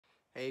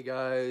Hey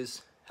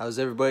guys, how's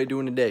everybody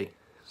doing today?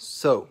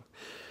 So,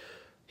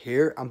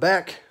 here I'm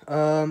back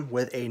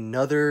with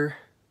another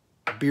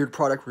beard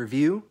product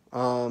review.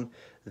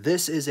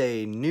 This is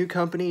a new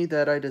company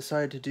that I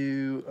decided to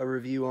do a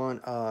review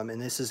on,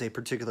 and this is a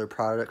particular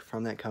product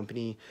from that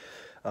company,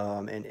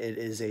 and it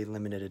is a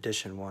limited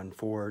edition one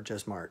for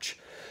just March,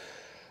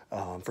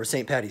 for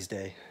St. Patty's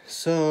Day.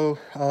 So,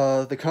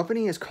 the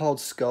company is called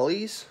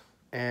Skully's,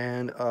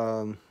 and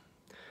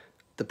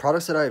the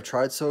products that I have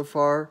tried so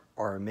far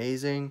are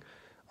amazing,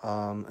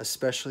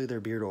 especially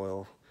their beard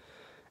oil.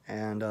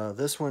 And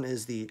this one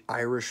is the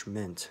Irish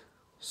Mint.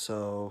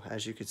 So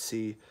as you can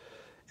see,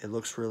 it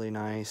looks really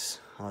nice.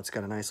 It's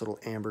got a nice little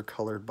amber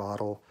colored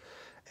bottle.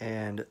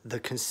 And the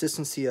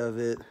consistency of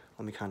it,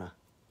 let me kind of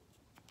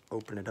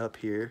open it up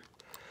here.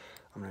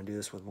 I'm going to do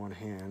this with one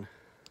hand.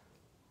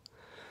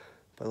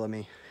 But let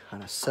me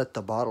kind of set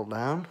the bottle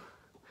down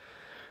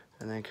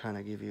and then kind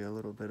of give you a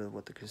little bit of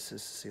what the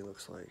consistency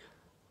looks like.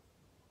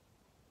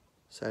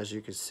 So as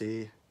you can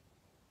see,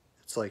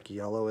 it's like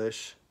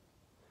yellowish,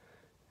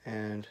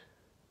 and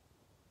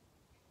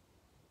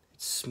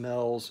it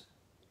smells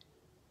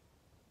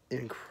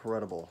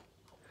incredible.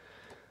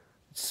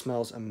 It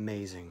smells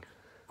amazing.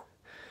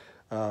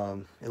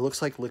 It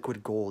looks like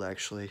liquid gold,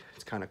 actually.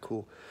 It's kind of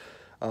cool.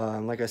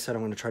 Like I said,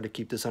 I'm going to try to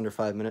keep this under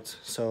 5 minutes,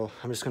 so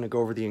I'm just going to go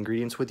over the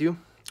ingredients with you.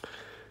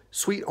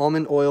 Sweet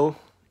almond oil,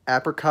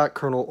 apricot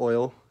kernel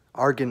oil,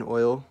 argan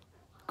oil,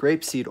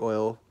 grapeseed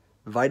oil,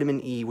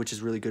 vitamin E, which is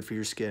really good for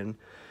your skin,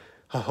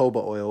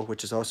 jojoba oil,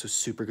 which is also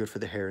super good for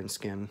the hair and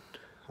skin,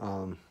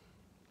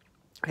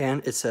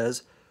 and it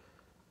says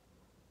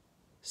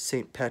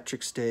St.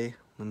 Patrick's Day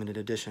limited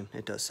edition.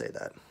 It does say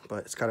that,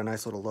 but it's got a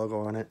nice little logo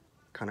on it,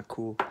 kind of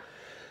cool.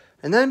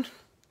 And then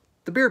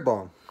the beard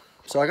balm.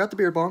 So I got the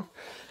beard balm.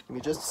 Give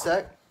me just a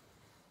sec.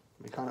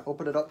 Let me kind of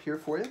open it up here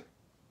for you.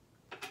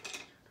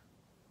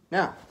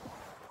 Now,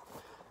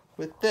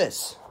 with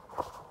this,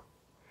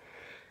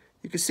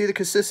 you can see the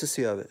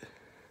consistency of it.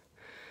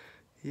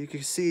 You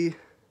can see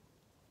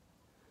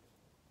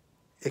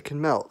it can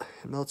melt.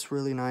 It melts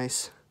really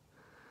nice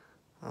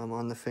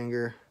on the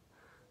finger.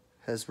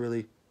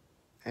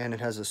 And it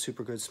has a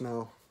super good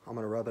smell. I'm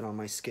gonna rub it on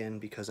my skin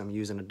because I'm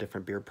using a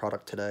different beard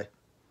product today.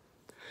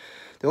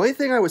 The only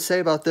thing I would say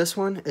about this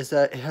one is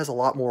that it has a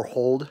lot more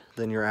hold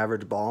than your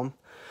average balm.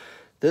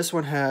 This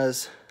one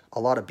has a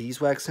lot of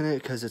beeswax in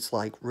it because it's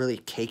like really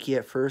cakey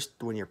at first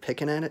when you're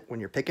picking it.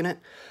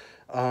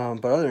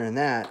 But other than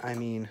that, I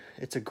mean,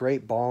 it's a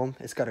great balm.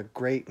 It's got a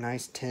great,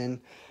 nice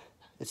tin.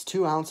 It's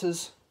 2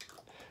 ounces,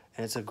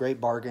 and it's a great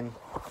bargain.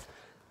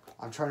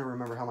 I'm trying to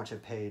remember how much I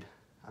paid.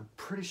 I'm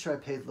pretty sure I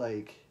paid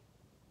like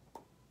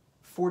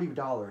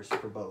 $40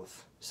 for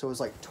both. So it was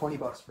like 20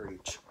 bucks for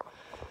each.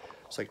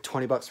 It's like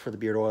 20 bucks for the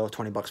beard oil,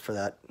 20 bucks for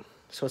that.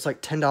 So it's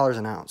like $10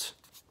 an ounce.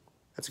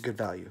 That's a good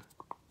value.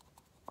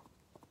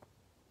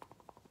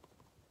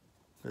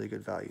 Really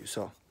good value.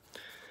 So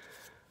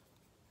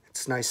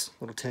it's a nice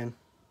little tin,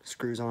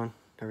 screws on,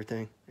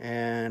 everything.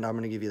 And I'm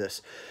going to give you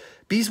this.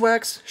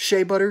 Beeswax,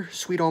 shea butter,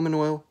 sweet almond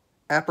oil,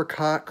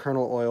 apricot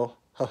kernel oil,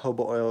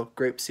 jojoba oil,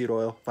 grapeseed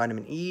oil,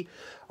 vitamin E,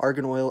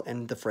 argan oil,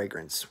 and the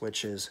fragrance,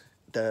 which is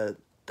the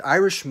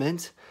Irish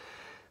Mint.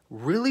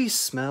 Really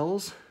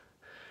smells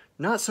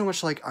not so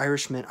much like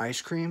Irish Mint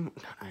ice cream,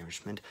 not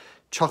Irish Mint,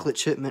 chocolate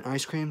chip mint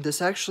ice cream.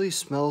 This actually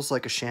smells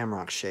like a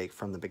Shamrock Shake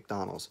from the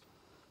McDonald's.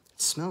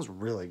 It smells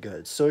really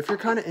good. So if you're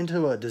kind of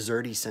into a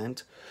desserty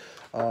scent,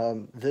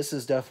 this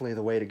is definitely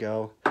the way to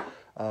go.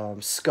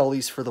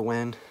 Skully's for the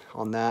win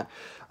on that.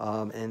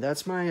 And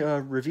that's my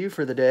review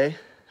for the day.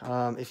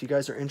 If you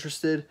guys are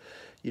interested,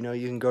 you know,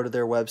 you can go to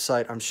their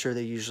website. I'm sure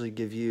they usually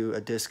give you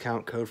a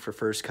discount code for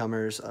first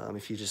comers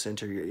if you just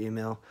enter your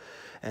email.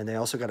 And they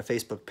also got a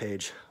Facebook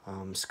page,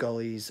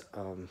 Skully's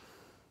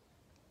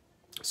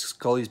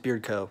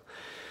Beard Co.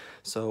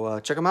 So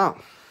check them out.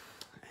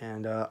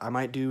 And I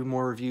might do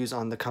more reviews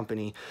on the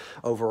company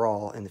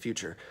overall in the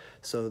future.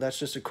 So that's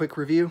just a quick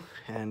review,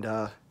 and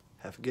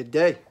have a good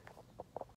day.